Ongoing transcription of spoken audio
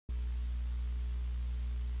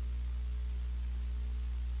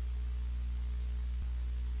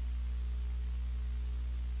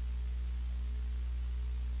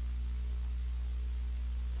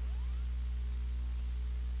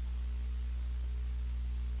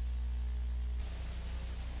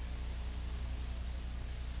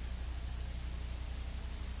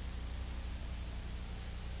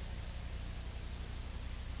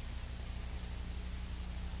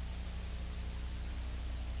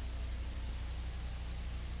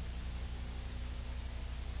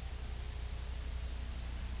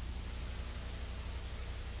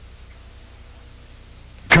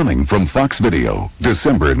Coming from Fox Video,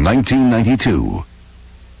 December 1992.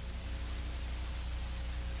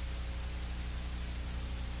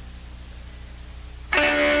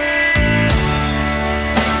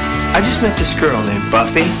 I just met this girl named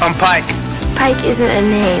Buffy. I'm Pike. Pike isn't a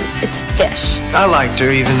name, it's a fish. I liked her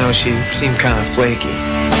even though she seemed kind of flaky.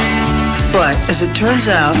 But, as it turns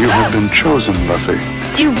out... You have been chosen, Buffy.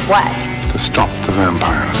 To do what? To stop the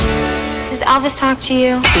vampires. Does Elvis talk to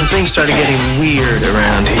you? When things started getting weird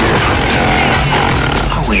around here.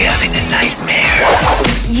 Are we having a nightmare?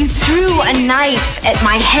 You threw a knife at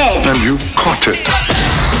my head. And you caught it.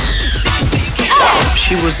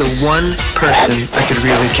 She was the one person I could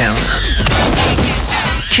really count on.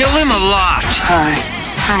 Kill him a lot. Hi.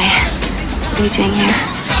 Hi. What are you doing here?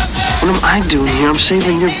 What am I doing here? I'm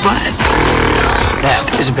saving your butt. That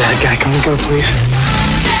is a bad guy. Can we go, please?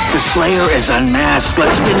 The Slayer is unmasked.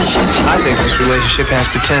 Let's finish it. I think this relationship has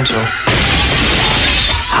potential.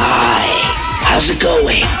 Hi. How's it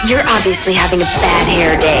going? You're obviously having a bad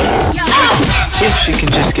hair day. If she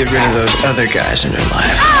can just get rid of those other guys in her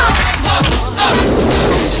life.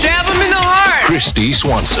 Stab him in the heart! Christy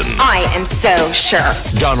Swanson. I am so sure.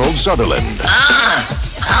 Donald Sutherland.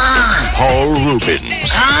 Paul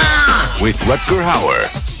Rubens. With Rutger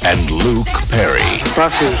Hauer and Luke Perry.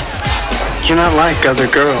 Buffy, you're not like other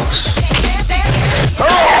girls.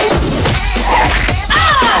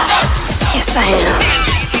 Yes, I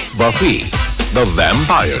am. Buffy the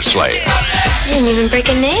Vampire Slayer. You didn't even break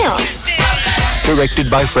a nail. Directed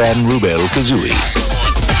by Fran Rubel Kazooie.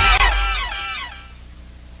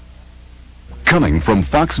 Coming from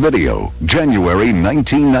Fox Video, January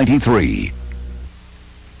 1993.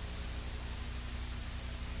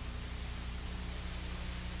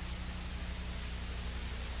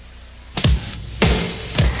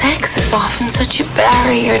 Sex is often such a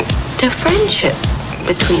barrier to friendship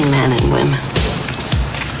between men and women.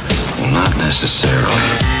 Well, not necessarily.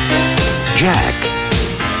 Jack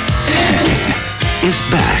is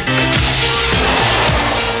back.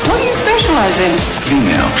 What do you specialize in?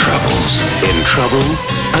 Female troubles. In trouble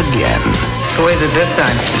again. Who is it this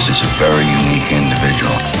time? This is a very unique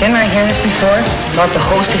individual. Didn't I hear this before? About the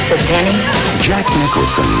hostess at Denny's? Jack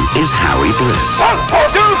Nicholson is Howie Bliss,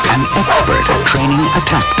 an expert at training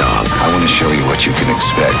attack dogs. I want to show you what you can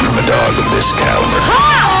expect from a dog of this caliber.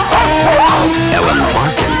 Ellen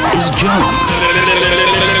Barkin is Joan.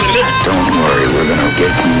 Don't worry, we're going to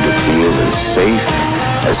get you to feel as safe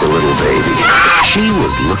as a little baby. She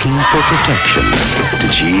was looking for protection.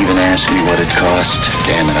 Did she even ask me what it cost?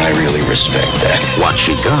 Damn it, I really respect that. What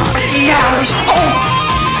she got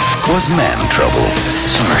was man trouble.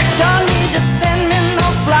 Sorry. Don't need to send me no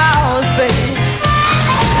flowers, baby.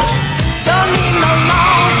 Don't need no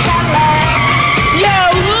long Cadillac. Yeah,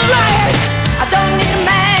 right. I don't need a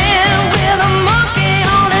man with a monkey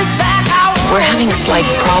on his back. We're having a slight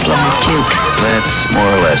problem with Duke. That's more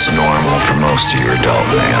or less normal for most of your adult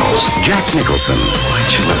males. Jack Nicholson. Why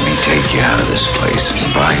don't you let me take you out of this place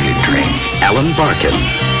and buy you a drink? Ellen Barkin.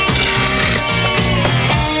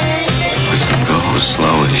 We can go as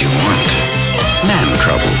slow as you want. Man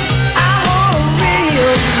trouble.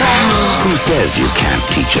 Who says you can't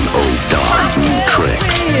teach an old dog new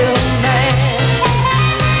tricks?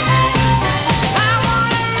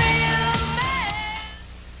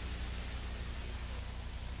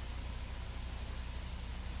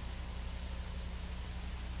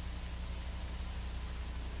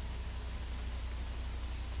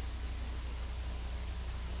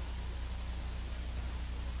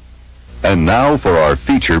 And now for our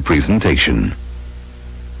feature presentation.